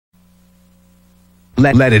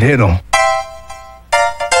let it hit 'em.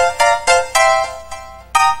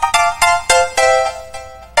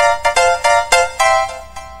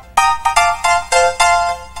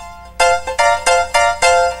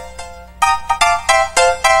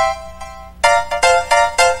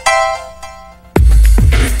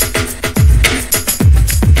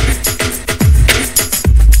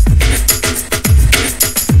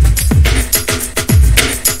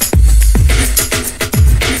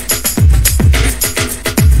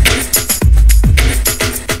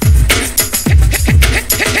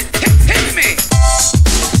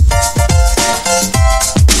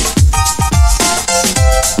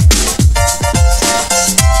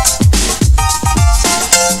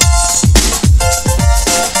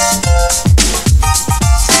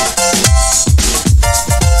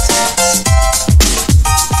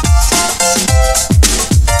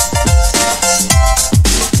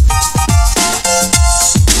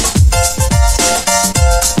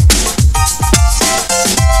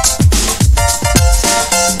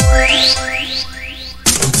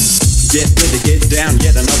 Get ready, get down,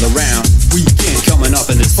 yet another round. Weekend coming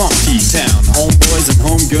up in this funky town. Homeboys and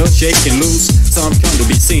homegirls shaking loose. Some come to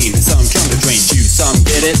be seen, some come to drain you. Some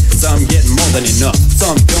get it, some getting more than enough.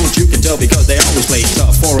 Some don't, you can tell because they always play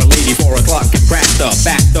tough. For a lady, 4 o'clock and cracked up.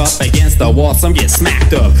 Backed up against the wall, some get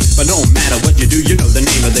smacked up. But no matter what you do, you know the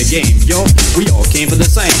name of the game. Yo, we all came for the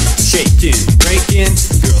same. Shaking, breaking,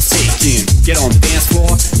 girls taking. Get on the dance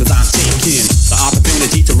floor, cause I'm taking the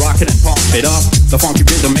opportunity to rock it and pump it up. The funky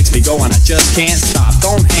rhythm makes me go and I just can't stop.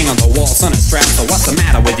 Don't hang on the wall, son, it's strapped. So what's the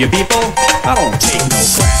matter with you people? I don't take no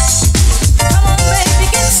crap. Come on, baby,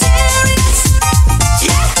 get serious.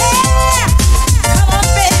 Yeah. Come on,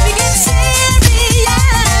 baby, get serious.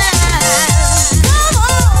 Come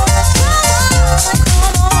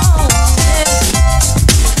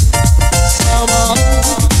on.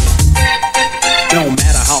 No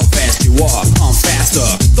matter how fast you are, I'm faster.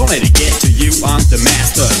 Don't let it get to you, I'm the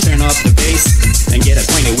master. Turn up the bass and get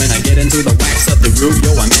acquainted when I get into the wax of the groove.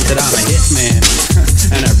 Yo, I meant that I'm a hitman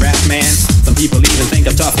and a rap man. Some people even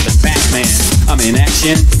think I'm tougher than Batman. I'm in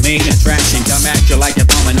action, main attraction. Come at you like a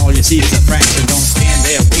bomb and all you see is a fraction. Don't stand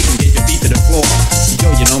there waiting, get your feet to the floor.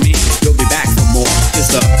 Yo, you know me, you'll be back for more.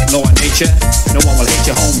 It's the law of nature, no one will hate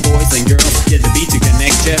you. Homeboys and girls, get the beat to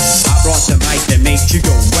connect you. I brought the mic that makes you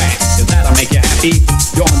go whack. If that'll make you happy,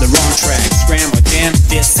 you're on the wrong track. Scram or jam,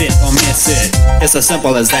 diss it or miss it. It's as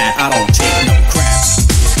simple as that, I don't take no crap.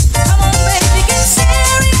 Come on, baby, get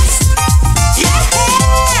serious. Yeah.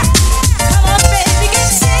 Come on, baby, get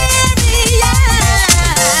serious.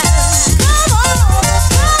 Come on.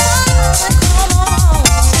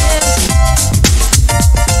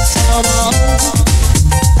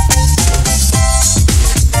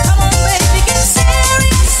 Come on, baby, get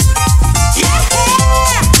serious. Yeah.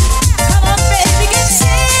 Come on, baby, get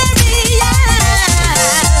serious.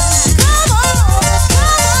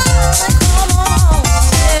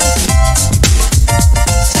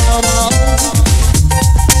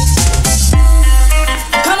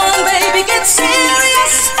 Come on, baby, get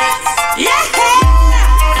serious. Yeah.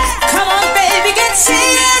 Come on, baby, get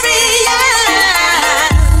serious.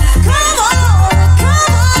 Come on,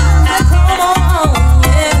 yeah. Come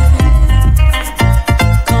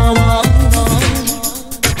on.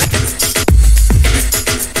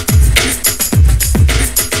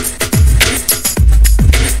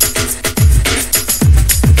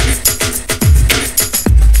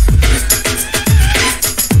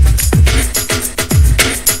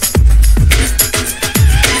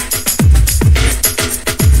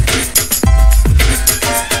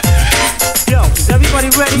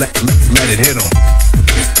 Ready? Let it hit 'em.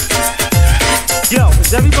 Yo,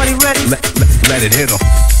 is everybody ready? Let it hit 'em.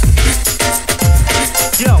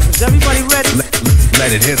 Yo, is everybody ready?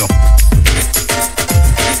 Let it hit 'em.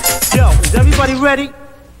 Yo, is everybody ready?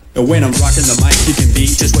 And when I'm rocking the mic, you can be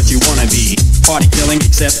just what you wanna be. Party killing,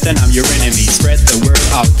 except then I'm your enemy. Spread the word,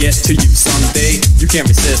 I'll get to you someday. You can't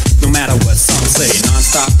resist, no matter what some say.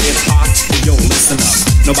 Non-stop hip-hop, yo, listen up.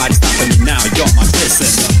 Nobody's stopping me now, you're my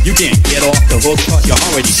listener. You can't get off the hook, cause you're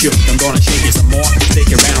already shook. I'm gonna shake you some more,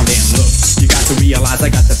 stick around and look. You got to realize I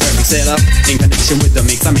got the perfect setup. In connection with the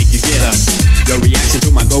mix, I make you get up. Your reaction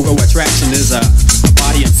to my go-go attraction is a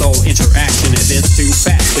body and soul interaction. If it's too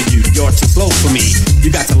fast for you, you're too slow for me.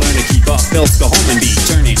 You got to learn to keep up, else go home and be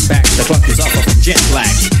turning back. The clock is up from jet lag.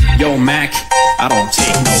 Yo, Mac, I don't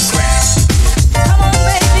take no crap. Come on,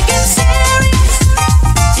 baby.